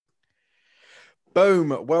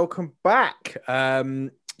Boom. Welcome back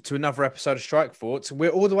to another episode of Strike Thoughts. We're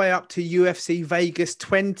all the way up to UFC Vegas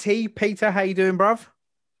 20. Peter, how you doing, bruv?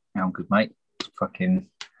 Yeah, I'm good, mate. Fucking,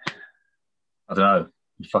 I don't know.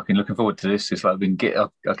 I'm fucking looking forward to this. It's like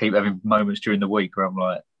I keep having moments during the week where I'm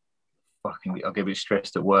like, fucking, I'll get a bit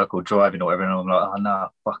stressed at work or driving or whatever, and I'm like, oh no,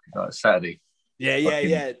 fucking, like Saturday.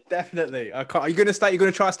 Yeah, definitely. I can't. Are you gonna stay? You're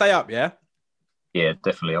gonna try to stay up, yeah? Yeah,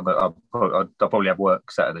 definitely. I'll probably have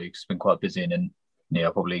work Saturday because it's been quite busy, and then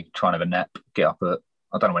I'll probably try and have a nap. Get up at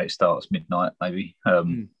I don't know when it starts, midnight maybe.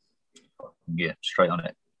 Yeah, straight on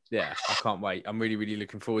it. Yeah, I can't wait. I'm really, really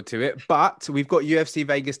looking forward to it. But we've got UFC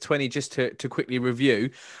Vegas 20 just to quickly review.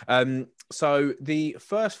 So the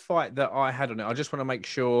first fight that I had on it, I just want to make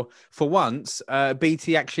sure for once,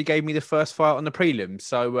 BT actually gave me the first fight on the prelims.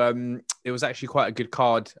 So it was actually quite a good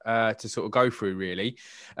card to sort of go through, really.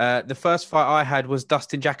 The first fight I had was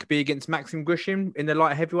Dustin Jacoby against Maxim Grishin in the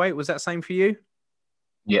light heavyweight. Was that same for you?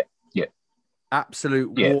 Yeah.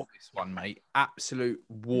 Absolute war, this one, mate. Absolute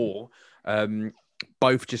war.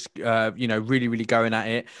 Both just, really, really going at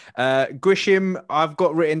it. Grisham, I've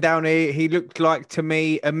got written down here, he looked like, to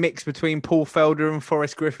me, a mix between Paul Felder and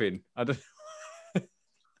Forrest Griffin. I don't.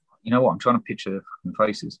 You know what? I'm trying to picture the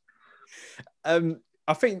faces. I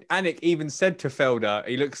think Anik even said to Felder,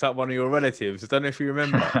 he looks like one of your relatives. I don't know if you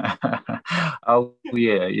remember. Oh,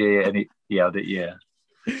 yeah. I did, yeah.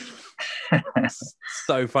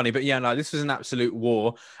 So funny, but yeah, no, this was an absolute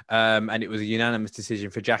war, and it was a unanimous decision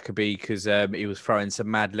for Jacoby because he was throwing some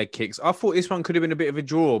mad leg kicks. I thought this one could have been a bit of a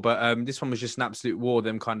draw, but this one was just an absolute war,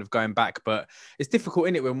 them kind of going back. But it's difficult,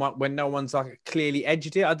 isn't it, when no one's like clearly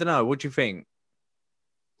edged it? I don't know. What do you think?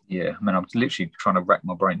 Yeah, I mean, I'm literally trying to rack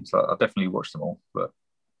my brains. Like, I definitely watched them all, but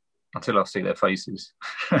until I see their faces,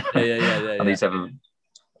 Yeah. I need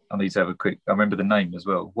to have a quick. I remember the name as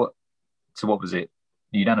well. What was it?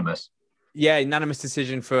 Unanimous. Yeah, unanimous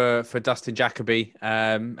decision for Dustin Jacoby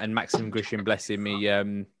and Maxim Grishin, bless him. He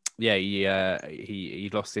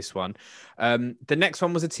lost this one. The next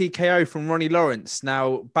one was a TKO from Ronnie Lawrence.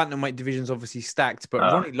 Now, bantamweight division's obviously stacked, but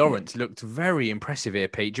Ronnie Lawrence looked very impressive here,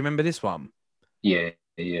 Pete. Do you remember this one? Yeah.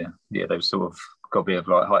 They've sort of got a bit of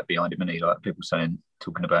like hype behind him, and like people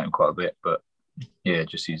talking about him quite a bit. But yeah,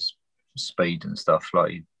 just his speed and stuff.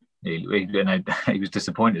 Like he was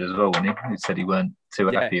disappointed as well when he said he weren't too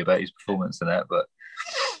happy about his performance and that, but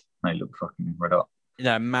they look fucking red up.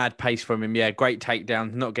 Mad pace from him. Yeah, great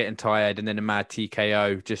takedown, not getting tired, and then a mad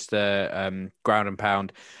TKO, just a ground and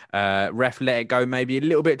pound. Ref let it go maybe a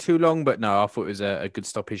little bit too long, but no, I thought it was a good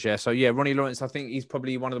stoppage there. So yeah, Ronnie Lawrence, I think he's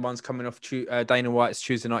probably one of the ones coming off Dana White's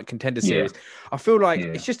Tuesday Night Contender Series. I feel like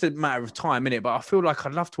it's just a matter of time, innit? But I feel like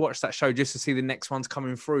I'd love to watch that show just to see the next ones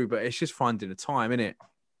coming through, but it's just finding the time, innit?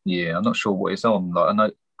 Yeah, I'm not sure what it's on. Like I know,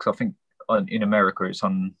 because I think in America it's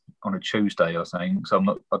on a Tuesday or something. So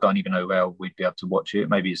I don't even know how we'd be able to watch it.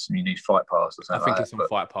 Maybe you need Fight Pass or something. I think it's on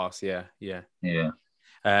Fight Pass. Yeah.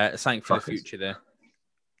 Something for the future there.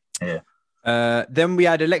 Yeah. Then we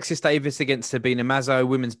had Alexis Davis against Sabina Mazo,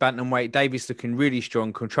 women's bantamweight. Davis looking really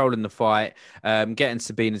strong, controlling the fight, getting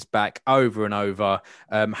Sabina's back over and over.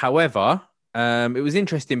 However, it was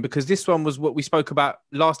interesting because this one was what we spoke about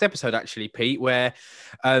last episode, actually, Pete, where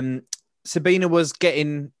Sabina was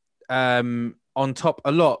getting on top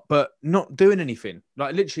a lot, but not doing anything.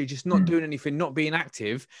 Like literally just not doing anything, not being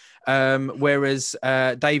active. Whereas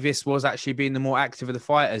Davis was actually being the more active of the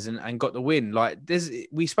fighters and got the win. Like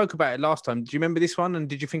we spoke about it last time. Do you remember this one? And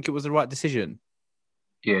did you think it was the right decision?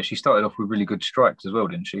 Yeah, she started off with really good strikes as well,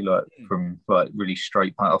 didn't she? Like from like really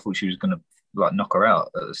straight. I thought she was going to like knock her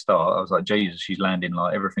out at the start. I was like, Jesus, she's landing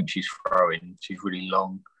like everything she's throwing. She's really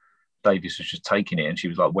long. Davis was just taking it, and she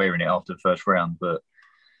was like wearing it after the first round. But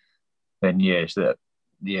then she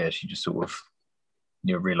just sort of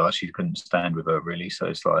realised she couldn't stand with her really. So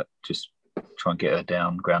it's like just try and get her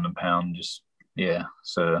down, ground and pound.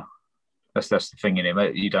 So that's the thing in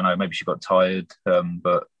it. You don't know. Maybe she got tired,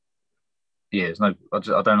 but yeah, I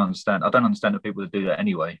don't understand. I don't understand the people that do that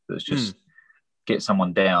anyway. But it's just get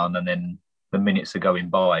someone down, and then the minutes are going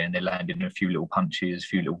by, and they're landing a few little punches, a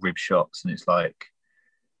few little rib shots, and it's like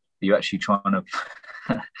you're actually trying to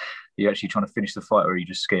finish the fight, or are you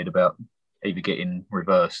just scared about either getting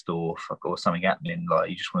reversed or something happening? Like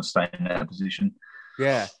you just want to stay in that position.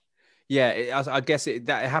 Yeah, I guess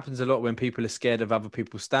that happens a lot when people are scared of other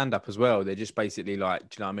people's stand-up as well. They're just basically like, do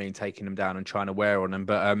you know what I mean, taking them down and trying to wear on them.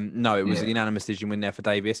 But no, it was a unanimous decision win there for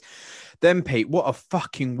Davis. Then, Pete, what a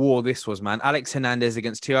fucking war this was, man. Alex Hernandez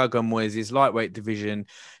against Thiago Moises, lightweight division.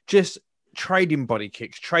 Just trading body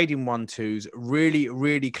kicks, trading 1-2s. Really,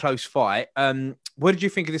 really close fight. What did you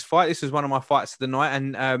think of this fight? This was one of my fights of the night.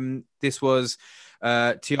 And this was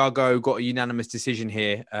Thiago got a unanimous decision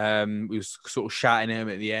here. We was sort of shouting at him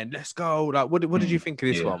at the end, let's go. Like, what did you think of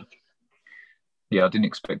this one? Yeah, I didn't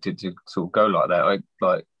expect it to sort of go like that.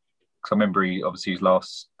 Because I remember I think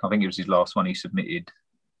it was his last one he submitted,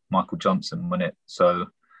 Michael Johnson, wasn't it? So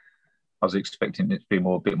I was expecting it to be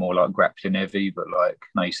a bit more like grappling heavy, but like,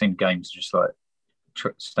 no, you seemed game to just like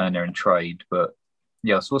stand there and trade. But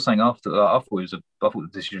yeah, I saw saying after, I thought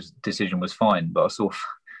the decision was fine, but I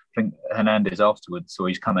think Hernandez afterwards, so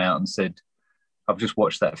he's come out and said, I've just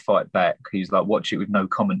watched that fight back. He's like, watch it with no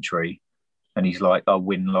commentary. And he's like, I'll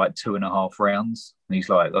win like 2.5 rounds. And he's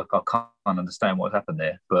like, I can't understand what happened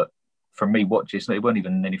there. But from me watching it, it wasn't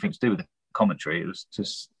even anything to do with the commentary. It was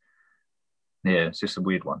just, yeah, it's just a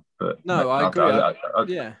weird one. But no, I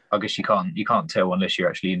agree. I guess you can't tell unless you're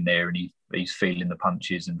actually in there and he's feeling the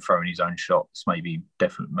punches and throwing his own shots.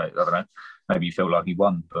 Definitely, I don't know. Maybe he felt like he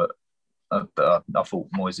won, but I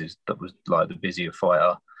thought Moises, that was like the busier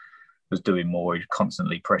fighter, was doing more. He was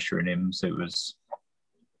constantly pressuring him, so it was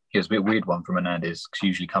a bit weird one from Hernandez, because he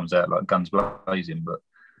usually comes out like guns blazing, but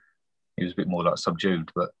he was a bit more like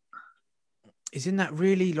subdued. But he's in that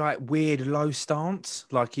really like weird low stance.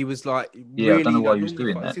 Like he was like, yeah, really, I don't know why like, he was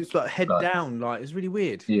doing that. He was like head down. Like it was really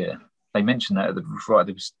weird. Yeah, they mentioned that at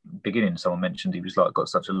the beginning. Someone mentioned he was like got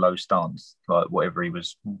such a low stance, like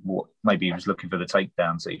maybe he was looking for the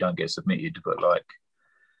takedown so he don't get submitted. But like,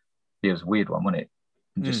 yeah, it was a weird one, wasn't it?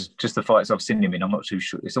 Just the fights I've seen him in, I'm not too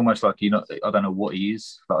sure. It's almost like I don't know what he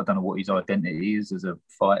is. Like I don't know what his identity is as a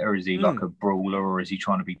fighter. Is he like a brawler, or is he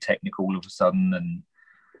trying to be technical all of a sudden? And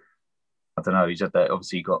I don't know. He's had that.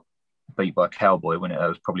 Obviously, he got beat by Cowboy when it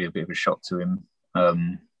was probably a bit of a shock to him.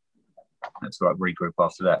 It's like regroup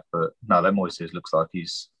after that. But no, that Moises looks like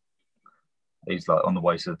he's like on the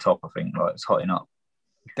way to the top. I think like it's hotting up.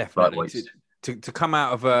 Definitely. To come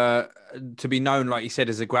out of to be known, like you said,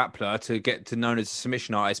 as a grappler, to get to known as a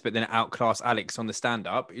submission artist, but then outclass Alex on the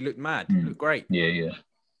stand-up, he looked mad. He looked great. Yeah.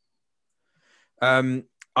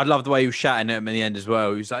 I love the way he was shouting at him in the end as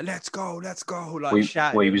well. He was like, let's go. Like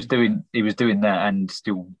shouting. Well, he was doing that and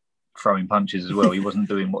still throwing punches as well. He wasn't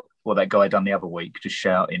doing what that guy done the other week, just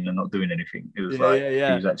shouting and not doing anything. It was he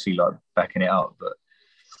was actually like backing it up. But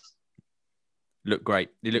looked great.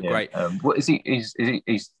 He looked great. What is he?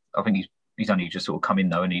 I think he's only just sort of come in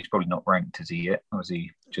though, and he's probably not ranked, is he yet? Or is he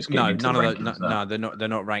just getting into rankings? No, they're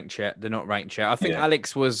not ranked yet. I think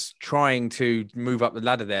Alex was trying to move up the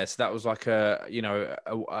ladder there, so that was like trying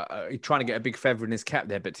to get a big feather in his cap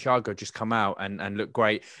there. But Thiago just come out and looked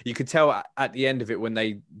great. You could tell at the end of it when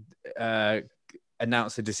they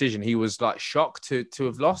announced the decision, he was like shocked to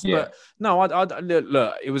have lost. Yeah. But no,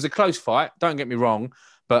 look, it was a close fight. Don't get me wrong,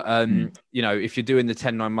 but if you're doing the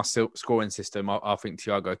 10-9 must scoring system, I think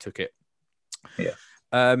Thiago took it. Yeah.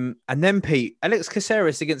 And then Pete, Alex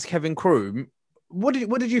Caceres against Kevin Croom. What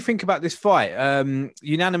did you think about this fight?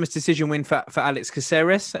 Unanimous decision win for Alex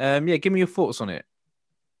Caceres. Give me your thoughts on it.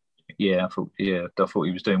 Yeah, I thought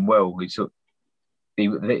he was doing well. This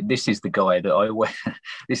is the guy that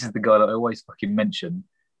I always fucking mention.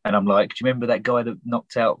 And I'm like, do you remember that guy that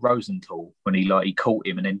knocked out Rosenthal when he caught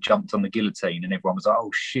him and then jumped on the guillotine, and everyone was like,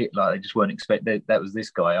 oh shit, like they just weren't expecting that was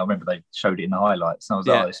this guy. I remember they showed it in the highlights, and I was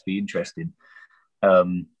like, this will be interesting. But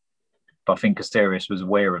I think Caceres was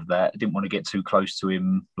aware of that. Didn't want to get too close to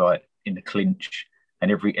him, like in the clinch.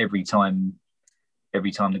 And every time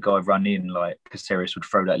the guy ran in, like Caceres would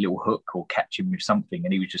throw that little hook or catch him with something,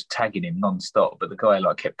 and he was just tagging him non-stop. But the guy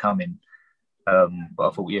like kept coming. But I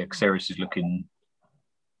thought, Caceres is looking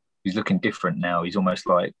different now. He's almost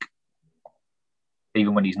like,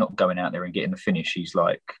 even when he's not going out there and getting the finish, he's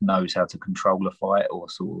like knows how to control a fight, or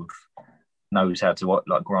sort of knows how to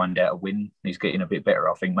like grind out a win. He's getting a bit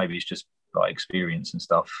better. I think maybe it's just like experience and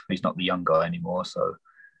stuff. He's not the young guy anymore. So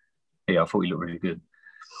yeah, I thought he looked really good.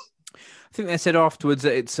 I think they said afterwards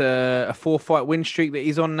that it's a 4-fight win streak that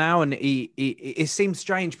he's on now, and it seems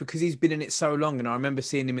strange because he's been in it so long. And I remember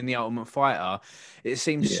seeing him in The Ultimate Fighter. It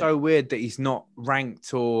seems so weird that he's not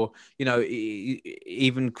ranked, or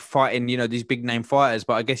even fighting these big name fighters.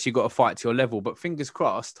 But I guess you've got to fight to your level. But fingers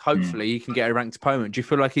crossed, hopefully he can get a ranked opponent. Do you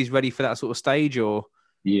feel like he's ready for that sort of stage, or?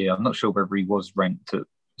 Yeah, I'm not sure whether he was ranked at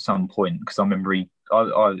some point, because I remember I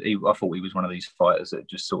thought he was one of these fighters that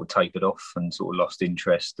just sort of tapered off and sort of lost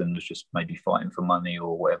interest and was just maybe fighting for money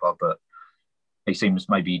or whatever. But he seems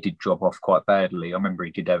maybe he did drop off quite badly. I remember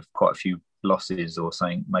he did have quite a few losses, or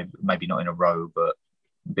saying maybe not in a row, but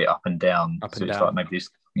a bit up and down. It's like maybe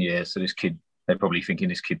so this kid, they're probably thinking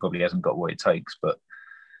this kid probably hasn't got what it takes, but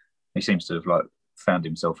he seems to have like found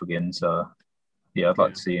himself again. So I'd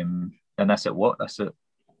like to see him. And that's at what? That's at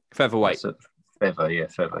featherweight. Feather, yeah.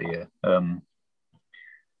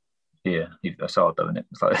 Yeah, that's hard though, isn't it?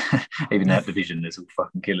 It's like even that division, there's all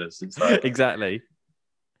fucking killers. It's like Exactly.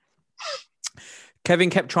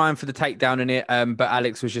 Kevin kept trying for the takedown in it, but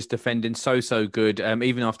Alex was just defending so good.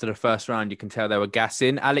 Even after the first round, you can tell they were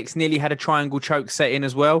gassing. Alex nearly had a triangle choke set in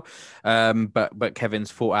as well, but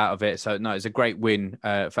Kevin's fought out of it. So, no, it's a great win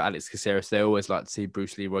for Alex Caceres. They always like to see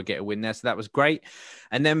Bruce Leroy get a win there, so that was great.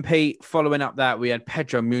 And then, Pete, following up that, we had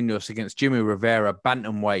Pedro Munoz against Jimmy Rivera,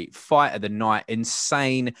 bantamweight, fight of the night,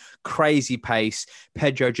 insane, crazy pace.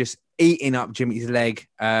 Pedro just eating up Jimmy's leg.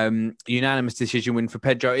 Unanimous decision win for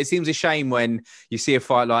Pedro. It seems a shame when you see a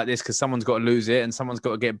fight like this because someone's got to lose it and someone's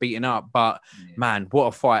got to get beaten up. But man, what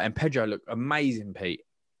a fight! And Pedro looked amazing, Pete.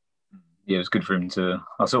 Yeah, it was good for him to.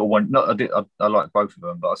 I sort of want. Not. I like both of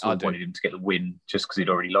them, but I sort of wanted him to get the win just because he'd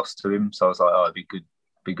already lost to him. So I was like, oh, it'd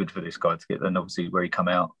be good for this guy to get. Then obviously where he come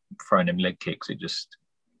out throwing them leg kicks, it's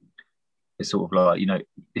sort of like, you know,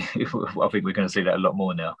 I think we're going to see that a lot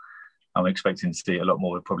more now. I'm expecting to see it a lot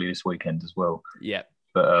more probably this weekend as well. Yeah.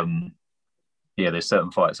 But yeah, there's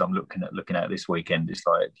certain fights I'm looking at this weekend. It's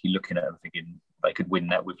like you're looking at them thinking they could win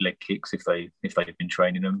that with leg kicks if they've been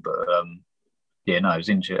training them. But yeah, no, it was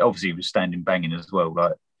interesting. Obviously, he was standing banging as well.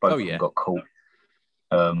 Like both of them got caught.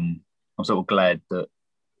 I'm sort of glad that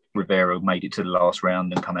Rivera made it to the last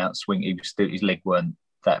round and come out swing. He was still, his leg weren't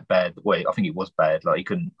that bad. Well, I think it was bad. Like he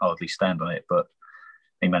couldn't hardly stand on it, but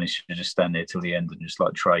he managed to just stand there till the end and just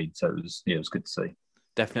like trade. So it was good to see.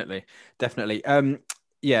 Definitely.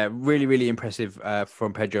 Yeah, really impressive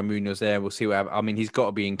from Pedro Munoz there. We'll see what happens. I mean, he's got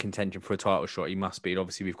to be in contention for a title shot. He must be. And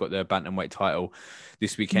obviously, we've got the bantamweight title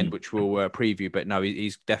this weekend, which we'll preview. But no,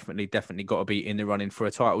 he's definitely got to be in the running for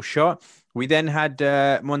a title shot. We then had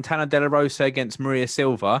Montana De La Rosa against Maria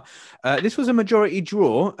Silva. This was a majority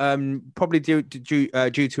draw, probably due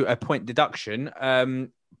to a point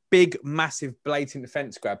deduction. Big, massive, blatant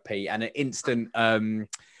fence grab, Pete, and an instant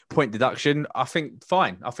point deduction. I think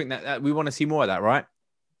fine. I think that we want to see more of that, right?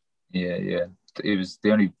 Yeah. It was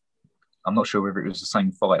the only. I'm not sure whether it was the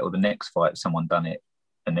same fight or the next fight someone done it,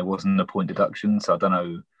 and there wasn't a point deduction. So I don't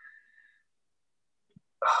know.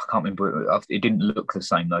 I can't remember. It didn't look the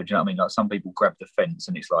same though. Do you know what I mean? Like some people grabbed the fence,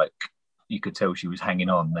 and it's like you could tell she was hanging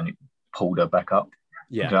on, and it pulled her back up.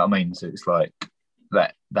 Yeah. Do you know what I mean? So it's like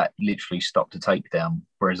that literally stopped a takedown,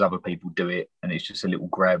 whereas other people do it and it's just a little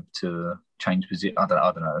grab to change position. I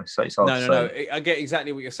don't know. So it's hard to say. No. I get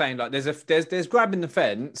exactly what you're saying. Like there's grabbing the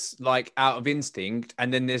fence like out of instinct,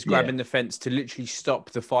 and then there's grabbing the fence to literally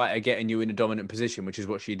stop the fighter getting you in a dominant position, which is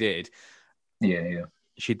what she did. Yeah.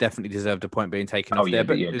 She definitely deserved a point being taken off there,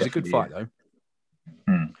 but it was a good fight though.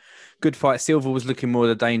 Good fight. Silva was looking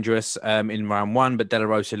more dangerous in round one, but De La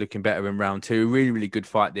Rosa looking better in round two. Really good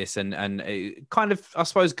fight this, and it kind of, I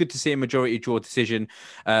suppose, good to see a majority draw decision.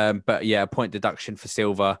 But yeah, a point deduction for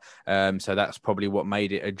Silva. So that's probably what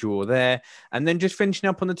made it a draw there. And then just finishing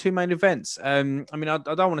up on the two main events. I mean, I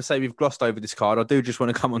don't want to say we've glossed over this card. I do just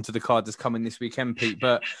want to come onto the card that's coming this weekend, Pete.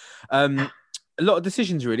 But a lot of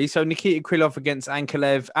decisions, really. So Nikita Krylov against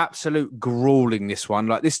Ankalaev, absolute grueling this one.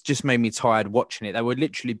 Like, this just made me tired watching it. They were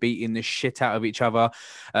literally beating the shit out of each other.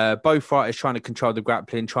 Both fighters trying to control the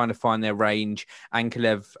grappling, trying to find their range.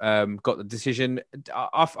 Ankalaev got the decision.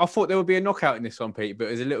 I thought there would be a knockout in this one, Pete, but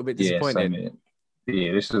it was a little bit disappointing.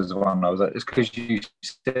 Yeah, this was the one I was like, it's because you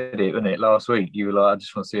said it, wasn't it, last week? You were like, I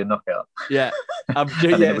just want to see a knockout. Yeah.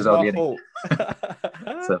 It was my fault.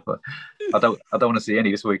 So, I don't want to see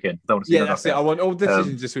any this weekend. I don't want to see that's it. I want all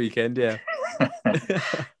decisions this weekend, yeah.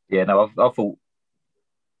 Yeah, no, I thought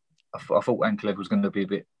Ankalaev was going to be a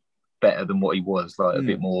bit better than what he was, like a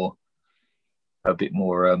bit more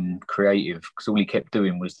creative, because all he kept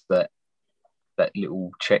doing was that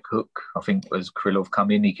little check hook. I think as Krylov come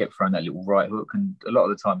in, he kept throwing that little right hook, and a lot of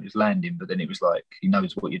the time it was landing, but then it was like, he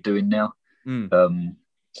knows what you're doing now.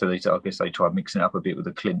 So I guess they tried mixing it up a bit with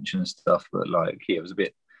the clinch and stuff, but like, yeah, it was a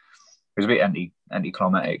bit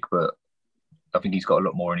anticlimactic, but I think he's got a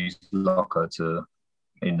lot more in his locker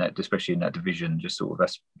especially in that division. Just sort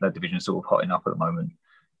of that division is sort of hotting up at the moment,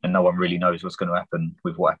 and no one really knows what's going to happen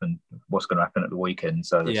what's going to happen at the weekend.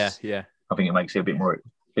 So I think it makes it a bit more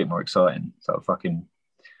exciting. So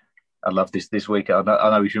I love this week. I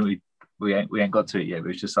know we ain't got to it yet,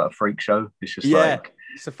 but it's just like a freak show. It's just like,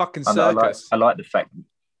 it's a fucking circus. I like the fact.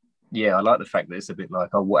 Yeah, I like the fact that it's a bit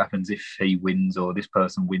like, oh, what happens if he wins or this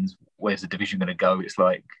person wins? Where's the division going to go? It's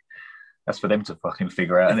like, that's for them to fucking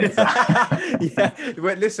figure out, isn't it? Yeah.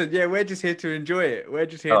 Well, listen, we're just here to enjoy it. We're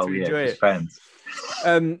just here to enjoy it. Fans.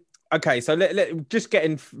 Okay, so let just get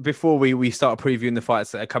in before we start previewing the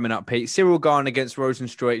fights that are coming up, Pete. Cyril Gane against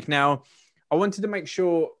Rozenstruik. Now, I wanted to make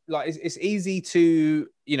sure, like, it's easy to,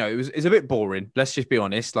 it was a bit boring. Let's just be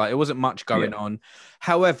honest. Like, it wasn't much going on.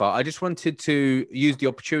 However, I just wanted to use the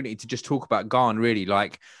opportunity to just talk about Gane, really.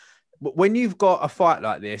 Like, when you've got a fight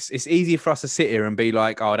like this, it's easy for us to sit here and be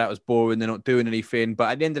like, oh, that was boring. They're not doing anything.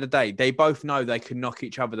 But at the end of the day, they both know they can knock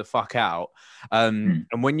each other the fuck out. And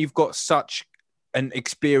when you've got such an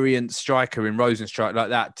experienced striker in Rozenstruik like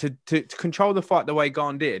that, to control the fight the way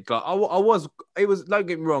Gane did, like it was, don't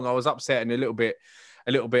get me wrong, I was upset and a little bit,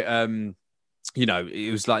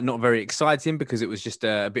 it was like not very exciting because it was just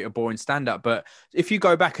a bit of boring stand-up. But if you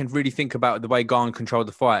go back and really think about the way Gane controlled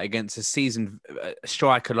the fight against a seasoned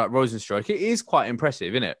striker like Rozenstruik, it is quite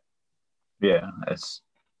impressive, isn't it? Yeah, it's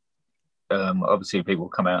obviously people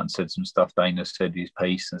come out and said some stuff. Dana said his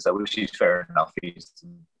piece and stuff, which is fair enough. He's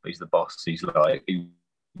the boss. He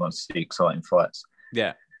wants to see exciting fights.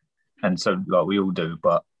 Yeah, and so like we all do.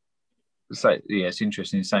 But it's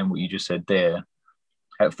interesting saying what you just said there.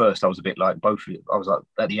 At first, I was a bit like both of you. I was like,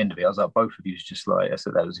 at the end of it, I was like, both of you was just like, I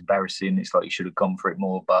said that was embarrassing. It's like you should have gone for it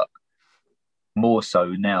more. But more so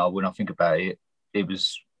now, when I think about it,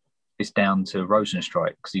 it's down to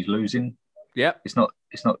Rozenstruik because he's losing. Yeah, it's not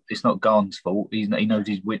Gane's fault. He knows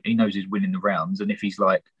he's winning the rounds, and if he's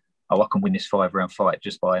like, oh, I can win this 5-round fight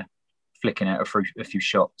just by flicking out a few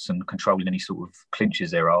shots and controlling any sort of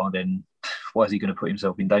clinches there are, then why is he going to put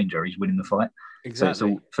himself in danger? He's winning the fight.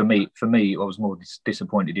 Exactly. So for me, I was more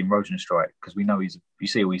disappointed in Rozenstruik because we know you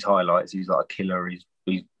see all his highlights. He's like a killer.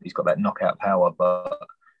 He's got that knockout power, but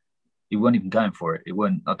he weren't even going for it.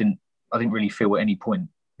 I didn't really feel at any point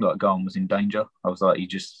like Gane was in danger. I was like, he's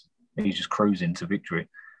just cruising to victory.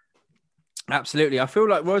 Absolutely. I feel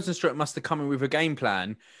like Rozenstruik must have come in with a game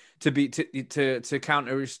plan to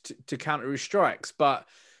counter his strikes. But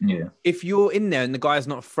yeah, if you're in there and the guy's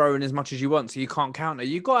not throwing as much as you want, so you can't counter,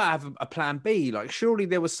 you got to have a plan B. Like, surely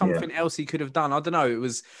there was something else he could have done. I don't know. It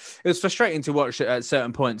was frustrating to watch at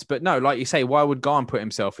certain points, but no, like you say, why would Gane put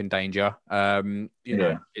himself in danger?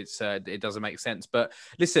 It doesn't make sense. But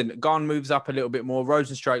listen, Gane moves up a little bit more.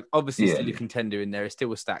 Rozenstruik, obviously, still a contender in there. It's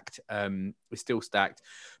still stacked. It's still stacked.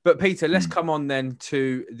 But Peter, let's come on then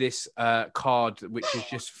to this card, which is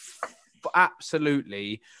just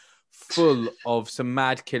absolutely full of some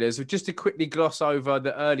mad killers. Just to quickly gloss over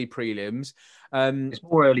the early prelims. It's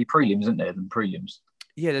more early prelims, isn't there, than prelims?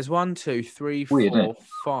 Yeah, there's 1, 2, 3, 4,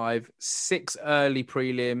 5, 6 early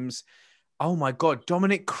prelims. Oh my God,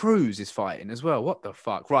 Dominic Cruz is fighting as well. What the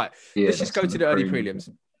fuck? Right, let's just go to the early prelims.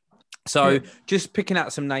 So just picking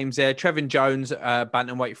out some names there. Trevin Jones,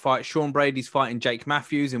 bantamweight fight. Sean Brady's fighting Jake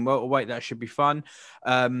Matthews in welterweight. That should be fun.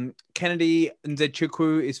 Kennedy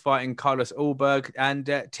Nzechukwu is fighting Carlos Ulberg.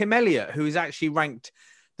 And Tim Elliott, who is actually ranked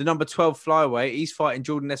the number 12 flyweight, he's fighting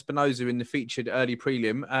Jordan Espinoza in the featured early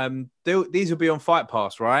prelim. These will be on Fight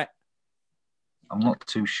Pass, right? I'm not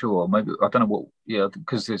too sure. Maybe, I don't know what,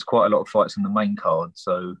 because there's quite a lot of fights in the main card.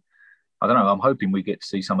 So I don't know. I'm hoping we get to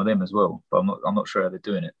see some of them as well, but I'm not sure how they're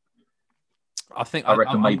doing it. I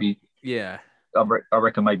reckon maybe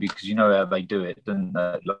because you know how they do it, then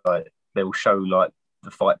like they'll show like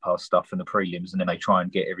the Fight Pass stuff and the prelims, and then they try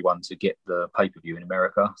and get everyone to get the pay-per-view in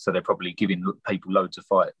America. So they're probably giving people loads of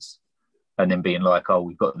fights and then being like, "Oh,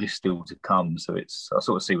 we've got this still to come." So I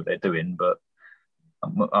sort of see what they're doing, but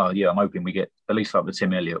I'm hoping we get at least like the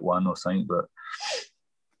Tim Elliott one or something. But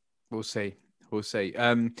we'll see.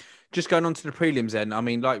 Just going on to the prelims, then. I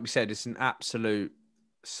mean, like we said, it's an absolute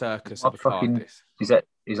circus of a card.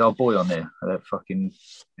 Is our boy on there? That fucking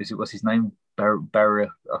what's his name? Barry,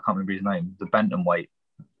 I can't remember his name. The bantamweight,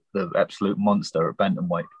 the absolute monster at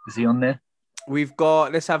bantamweight. Is he on there?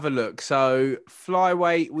 Let's have a look. So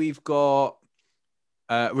flyweight, we've got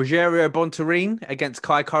Rogerio Bontorin against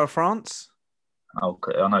Kai Kara-France.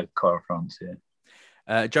 Okay, I know Kara-France.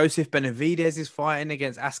 Yeah. Joseph Benavidez is fighting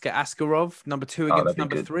against Askar Askarov, number 2 against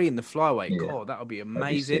number 3 in the flyweight. Yeah. God, that'll be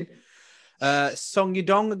amazing. Song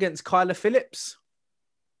Yudong against Kyler Phillips.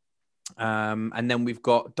 And then we've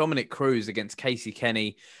got Dominic Cruz against Casey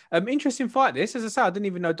Kenny. Interesting fight this. As I said, I didn't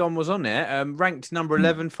even know Dom was on there. Ranked number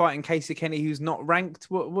 11 fighting Casey Kenny, who's not ranked.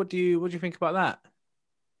 What do you think about that?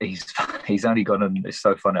 He's only gone on. It's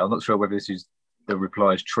so funny. I'm not sure whether the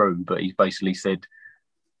reply is true, but he's basically said,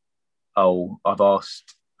 "Oh, I've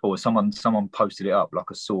asked," or someone posted it up, like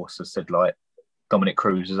a source has said, like Dominic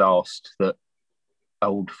Cruz has asked that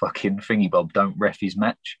old fucking thingy bob don't ref his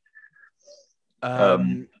match.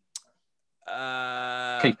 Keith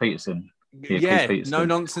Peterson. Keith Peterson, no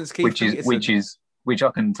nonsense. Keith Peterson. Which I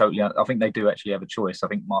can totally. I think they do actually have a choice. I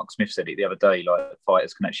think Mark Smith said it the other day. Like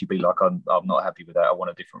fighters can actually be like, I'm not happy with that. I want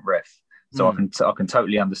a different ref. So I can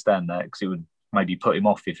totally understand that because it would maybe put him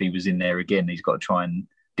off if he was in there again. He's got to try and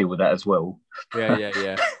deal with that as well.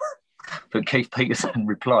 Yeah. But Keith Peterson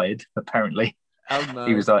replied, apparently, Oh no.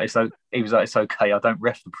 he was like, it's okay. I don't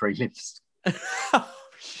ref the prelims. Oh,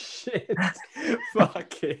 shit.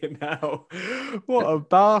 Fucking hell. What a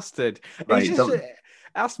bastard. Mate, He's just,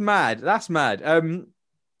 that's mad. That's mad.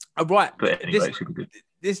 Right. But anyway, it should be good.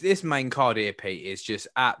 This main card here, Pete, is just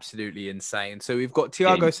absolutely insane. So we've got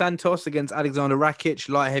Thiago Santos against Alexander Rakic,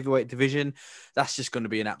 light heavyweight division. That's just going to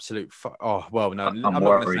be an absolute. Oh well, no, I'm not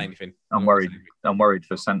going to say anything. I'm worried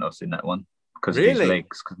for Santos in that one because of his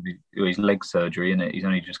legs, because of his leg surgery. In it, he's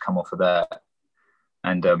only just come off of that.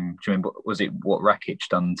 And do you remember, was it what Rakic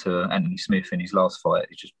done to Anthony Smith in his last fight?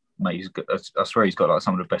 It's just, mate, I swear he's got like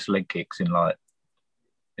some of the best leg kicks in, like,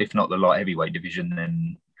 if not the light heavyweight division,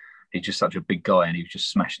 then. He's just such a big guy, and he was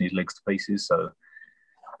just smashing his legs to pieces. So,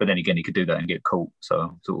 but then again, he could do that and get caught.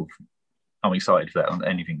 So, I'm excited for that.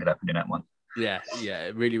 Anything could happen in that one. Yeah,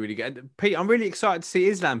 really, really good. Pete, I'm really excited to see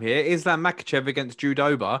Islam here. Islam Makhachev against Drew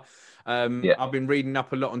Dober. I've been reading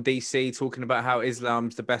up a lot on DC, talking about how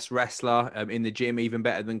Islam's the best wrestler in the gym, even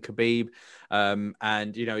better than Khabib.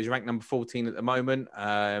 And, he's ranked number 14 at the moment.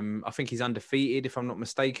 I think he's undefeated, if I'm not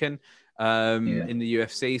mistaken. In the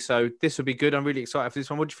UFC. So this will be good. I'm really excited for this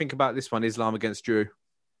one. What do you think about this one, Islam against Drew?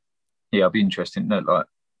 Yeah, it'll be interesting. No, like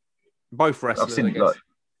both wrestlers. I've seen it, like,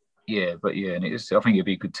 and I think it'd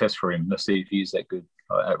be a good test for him. Let's see if he is that good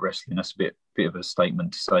at wrestling. That's a bit of a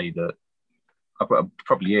statement to say that.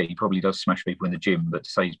 He probably does smash people in the gym, but to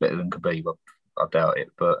say he's better than Khabib, I doubt it.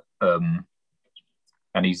 But and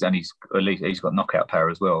he's at least he's got knockout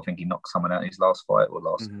power as well. I think he knocked someone out in his last fight or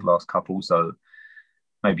last couple. So.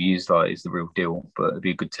 Maybe he's the real deal, but it'd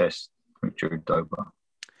be a good test with Drew Dober.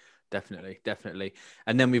 Definitely.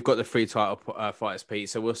 And then we've got the three title fighters, Pete.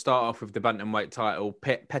 So we'll start off with the bantamweight title,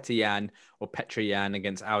 Petr Yan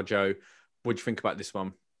against Aljo. What do you think about this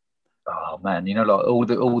one? Oh man, like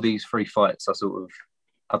all these three fights, I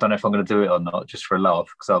don't know if I'm going to do it or not, just for a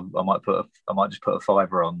laugh, because I might just put a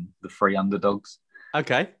 $5 on the three underdogs.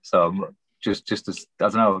 Okay. So I'm just as, I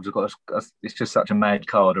don't know. It's just such a mad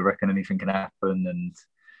card. I reckon anything can happen.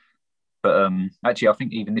 But actually, I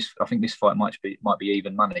think this fight might be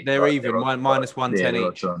even money. They're even minus 110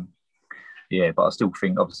 each. Yeah, but I still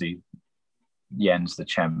think obviously Yan's the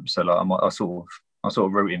champ, so like I sort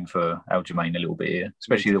of root him for Aljamain a little bit here,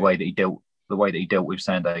 especially the way that he dealt with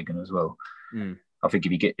Sandhagen as well. I think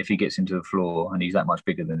if he gets into the floor and he's that much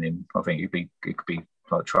bigger than him, I think it could be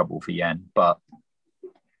like trouble for Yan. But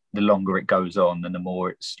the longer it goes on and the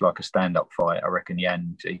more it's like a stand-up fight, I reckon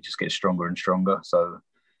Yan, he just gets stronger and stronger. So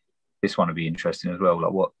this one will be interesting as well.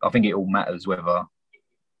 Like I think it all matters whether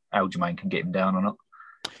Aljamain can get him down or not.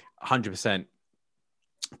 100%.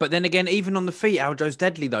 But then again, even on the feet, Aljo's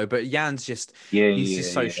deadly though. But Yan's just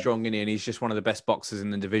he's so strong in it, and he's just one of the best boxers in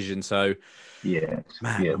the division. So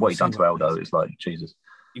what he's done to Aldo is like Jesus.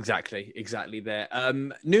 Exactly there.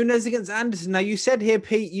 Nunes against Anderson. Now you said here,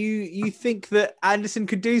 Pete, you think that Anderson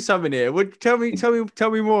could do something here. Tell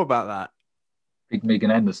me more about that. Big Megan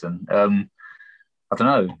Anderson. I don't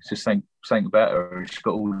know. It's just saying about her. She's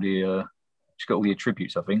got all the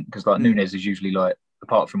attributes, I think, because like Nunes is usually like,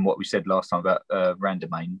 apart from what we said last time about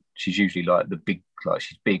Randamain, she's usually like the big, like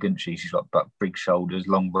she's big, isn't she? She's like big shoulders,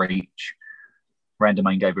 long reach.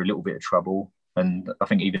 Randamain gave her a little bit of trouble, and I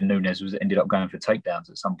think even Nunes ended up going for takedowns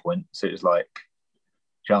at some point. So it was like, do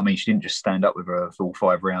you know what I mean? She didn't just stand up with her for all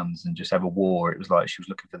 5 rounds and just have a war. It was like she was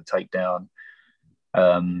looking for the takedown.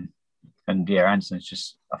 And yeah, Anderson's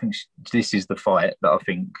just, I think this is the fight that I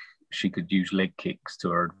think she could use leg kicks to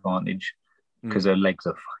her advantage, because her legs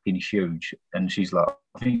are fucking huge, and she's like,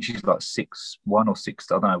 I think she's like 6'1" or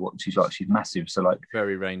 6. I don't know what she's like. She's massive. So like,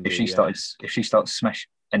 very rangy. If she starts smash,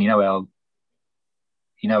 and you know how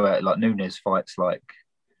like Nunes fights like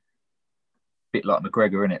a bit like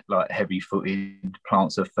McGregor, in it, like heavy footed,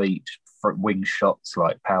 plants her feet, wing shots,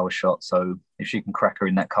 like power shots. So if she can crack her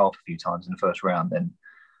in that calf a few times in the first round, then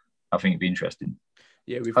I think it'd be interesting.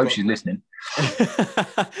 Yeah, she's listening.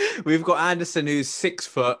 We've got Anderson, who's 6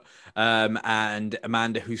 foot, and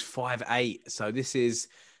Amanda, who's 5'8". So this is,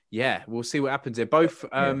 we'll see what happens there. Both.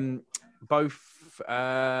 So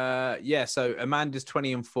Amanda's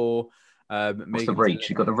 20-4. What's the reach?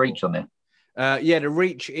 You got the reach on there. The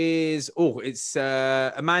reach is it's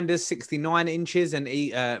Amanda's 69 inches and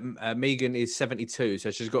Megan is 72.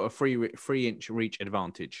 So she's got a 3-inch reach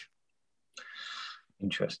advantage.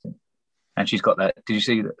 Interesting. And she's got that. Did you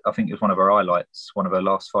see that? I think it was one of her highlights, one of her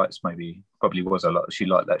last fights, probably was a lot. She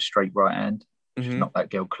liked that straight right hand. She's knocked that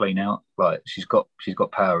girl clean out. Like she's got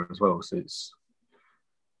power as well. So it's,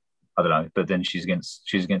 I don't know. But then she's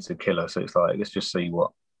against a killer. So it's like, let's just see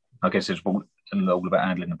what. I guess it's all about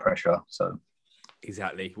handling the pressure. So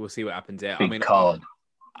exactly, we'll see what happens there. Big card.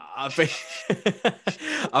 I think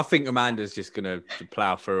I think Amanda's just gonna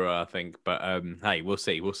plow through her, I think. But hey, we'll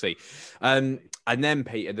see. We'll see. And then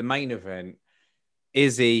Peter, the main event,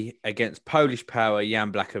 Izzy against Polish Power,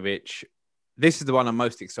 Jan Blachowicz. This is the one I'm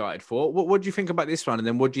most excited for. What do you think about this one? And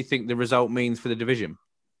then what do you think the result means for the division?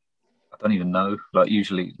 I don't even know.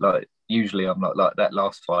 Usually I'm like that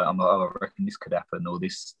last fight. I'm like, oh, I reckon this could happen, or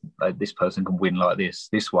this person can win like this.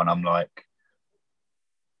 This one, I'm like,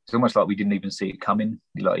 it's almost like we didn't even see it coming.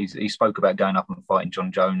 Like he spoke about going up and fighting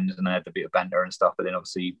John Jones, and they had a bit of banter and stuff. But then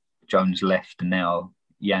obviously Jones left, and now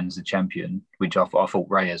Jan's the champion, which I thought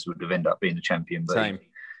Reyes would have ended up being the champion, but he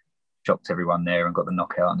shocked everyone there and got the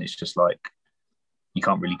knockout. And it's just like you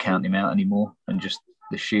can't really count him out anymore, and just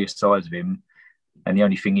the sheer size of him. And the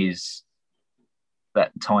only thing is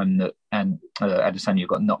that time that Adesanya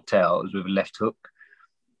got knocked out was with a left hook,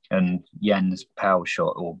 and Jan's power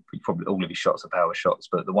shot, or probably all of his shots are power shots,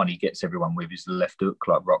 but the one he gets everyone with is the left hook,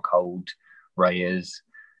 like Rockhold, Reyes.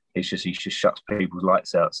 He just shuts people's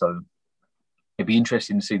lights out. So it'd be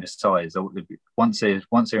interesting to see the size. Once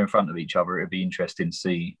they're in front of each other, it'd be interesting to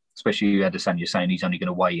see, especially Adesanya saying he's only going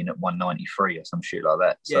to weigh in at 193 or some shit like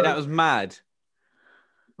that. Yeah, that was mad.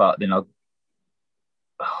 But then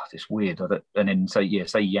it's weird. And then say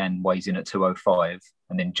Jan weighs in at 205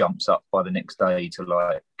 and then jumps up by the next day to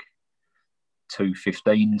like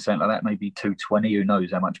 215, something like that, maybe 220. Who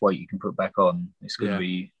knows how much weight you can put back on? It's going to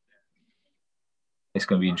be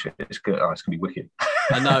interesting. It's going to be wicked.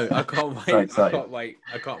 I know. I can't wait.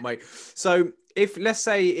 I can't wait. So let's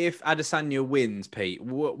say Adesanya wins, Pete,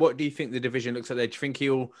 what do you think the division looks like there? Do you think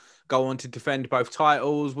he'll go on to defend both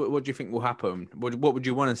titles? What do you think will happen? What would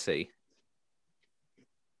you want to see?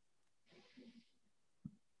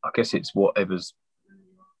 I guess it's whatever's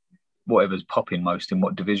popping most in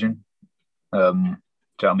what division. Do you know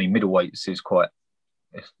what I mean? Middleweights is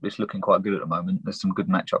it's looking quite good at the moment. There's some good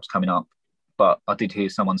matchups coming up. But I did hear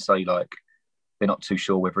someone say like they're not too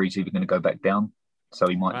sure whether he's even going to go back down. So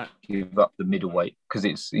he might give up the middleweight because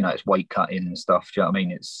it's weight cutting and stuff. Do you know what I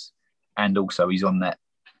mean? And also he's on that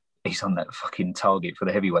fucking target for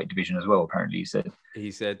the heavyweight division as well. Apparently he said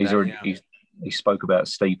he spoke about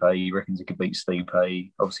Stipe. He reckons he could beat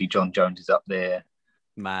Stipe. Obviously John Jones is up there.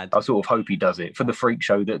 Mad. I sort of hope he does it for the freak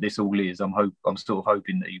show that this all is. I'm sort of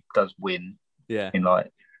hoping that he does win. Yeah. And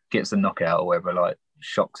like gets the knockout or whatever. Like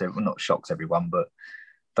not shocks everyone, but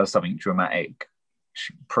does something dramatic.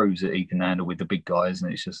 Proves that he can handle with the big guys,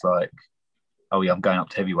 and it's just like, oh yeah, I'm going up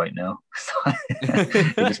to heavyweight now.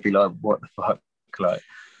 It'll just be like, what the fuck? Like,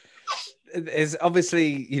 there's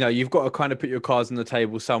obviously, you've got to kind of put your cards on the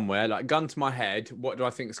table somewhere. Like, gun to my head, what do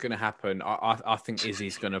I think is going to happen? I think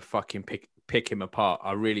Izzy's going to fucking pick him apart.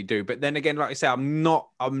 I really do. But then again, like I say, I'm not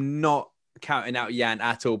counting out Jan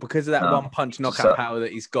at all because of that one punch knockout power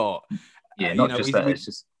that he's got. Yeah, not just that. It's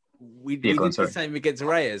just. We did the same against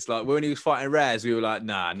Reyes. Like when he was fighting Reyes, we were like,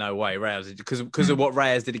 nah, no way, Reyes. Because of what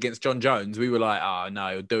Reyes did against John Jones, we were like, oh no,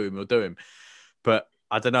 he'll do him. But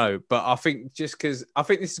I don't know. But I think just because I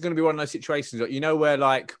think this is going to be one of those situations, where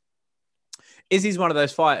like Izzy's one of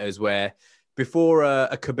those fighters where before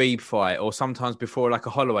a Khabib fight or sometimes before like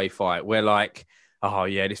a Holloway fight, where like, oh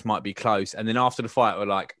yeah, this might be close. And then after the fight, we're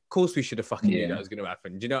like, of course we should have fucking knew that was going to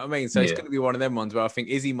happen. Do you know what I mean? So it's going to be one of them ones where I think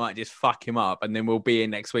Izzy might just fuck him up and then we'll be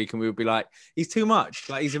in next week and we'll be like, he's too much.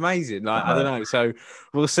 Like, he's amazing. Like, I don't know. So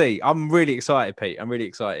we'll see. I'm really excited, Pete. I'm really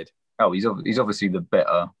excited. Oh, he's obviously the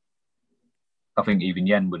better. I think even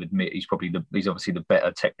Jan would admit he's obviously the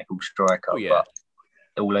better technical striker. Oh, yeah.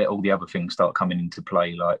 But all the other things start coming into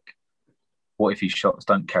play. Like, what if his shots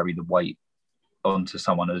don't carry the weight onto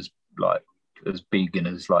someone as big and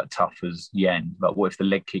as like tough as Jan? Like, what if the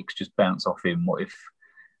leg kicks just bounce off him? What if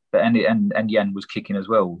and Jan was kicking as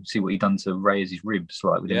well? See what he done to Reyes' ribs,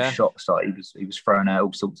 like with his shots. Like he was throwing out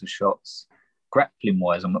all sorts of shots. Grappling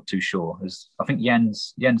wise, I'm not too sure. I think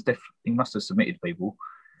Jan's definitely, he must have submitted people.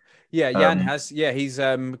 Yeah, Jan has. Yeah, he's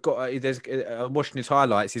got. There's watching his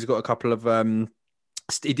highlights. He's got a couple of.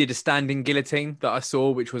 He did a standing guillotine that I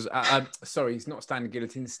saw, which was sorry, it's not standing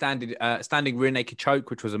guillotine, standing rear naked choke,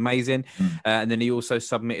 which was amazing. And then he also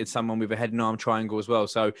submitted someone with a head and arm triangle as well.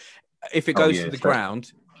 So if it goes to the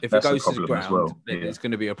ground, it's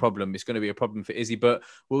going to be a problem. It's going to be a problem for Izzy, but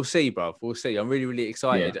we'll see, bro. We'll see. I'm really, really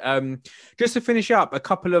excited. Yeah. Just to finish up, a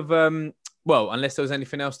couple of unless there was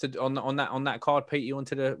anything else on that card, Pete, you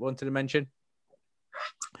wanted to mention.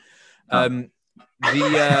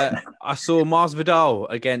 I saw Masvidal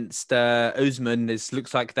against Usman. This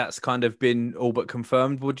looks like that's kind of been all but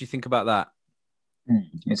confirmed. What do you think about that?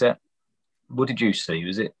 What did you see?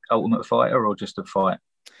 Was it Ultimate Fighter or just a fight?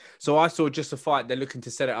 So I saw just a fight. They're looking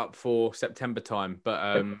to set it up for September time, but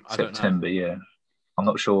I don't know. Yeah. I'm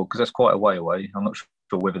not sure because that's quite a way away. I'm not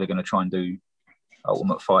sure whether they're going to try and do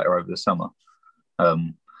Ultimate Fighter over the summer. But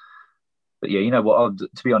yeah, you know what?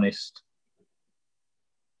 To be honest,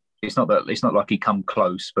 it's not like he come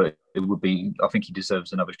close, but it would be. I think he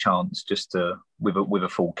deserves another chance just with a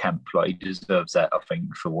full camp. Like he deserves that. I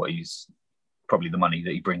think for what he's probably the money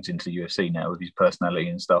that he brings into the UFC now with his personality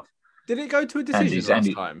and stuff. Did it go to a decision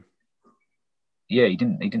last time? Yeah, he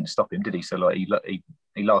didn't stop him, did he? So like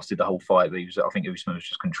he lasted the whole fight. But I think Usman was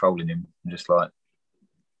just controlling him, and just like.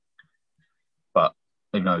 But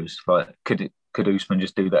who knows? Like, could Usman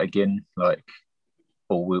just do that again? Like,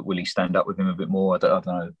 or will he stand up with him a bit more? I don't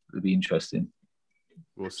know. It'd be interesting.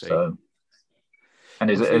 We'll see. So, and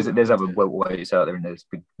there's other welterweights out there, and there's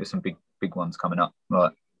some big ones coming up,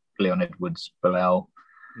 like Leon Edwards, Bilal.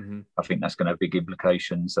 Mm-hmm. I think that's going to have big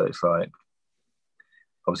implications. So it's like,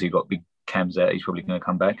 obviously you've got big Cam's out. He's probably going to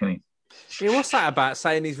come back, isn't he? Yeah, what's that about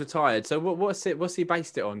saying he's retired? So what's he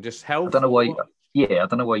based it on? Just health? I don't know why. I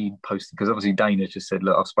don't know why you posted, because obviously Dana just said,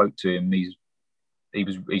 look, I spoke to him. He's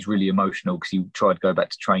really emotional because he tried to go back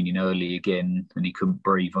to training early again and he couldn't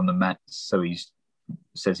breathe on the mats. So he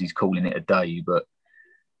says he's calling it a day. But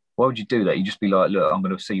why would you do that? You just be like, look, I'm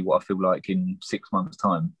going to see what I feel like in 6 months'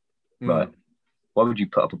 time. Like, why would you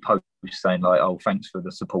put up a post saying like, oh, thanks for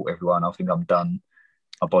the support, everyone. I think I'm done.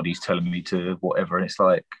 My body's telling me to whatever. And it's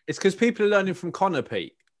like, it's because people are learning from Conor,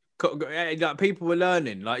 Pete. Like people were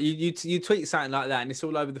learning. Like you tweet something like that, and it's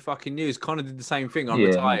all over the fucking news. Conor did the same thing. I'm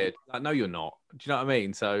retired. Like, no, you're not. Do you know what I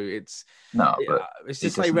mean? So it's but it's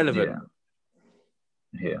just irrelevant.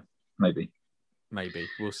 Yeah, maybe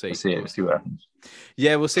we'll see. We'll see what happens.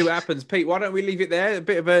 Yeah, we'll see what happens. Pete, why don't we leave it there? A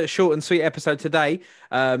bit of a short and sweet episode today.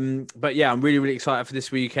 But yeah, I'm really, really excited for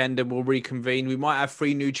this weekend, and we'll reconvene. We might have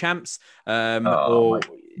 3 new champs.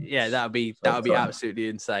 Yeah, that'll be absolutely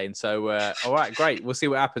insane. So all right, great. We'll see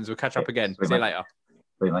what happens. We'll catch up again. See you later.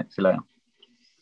 See you, mate. See you later.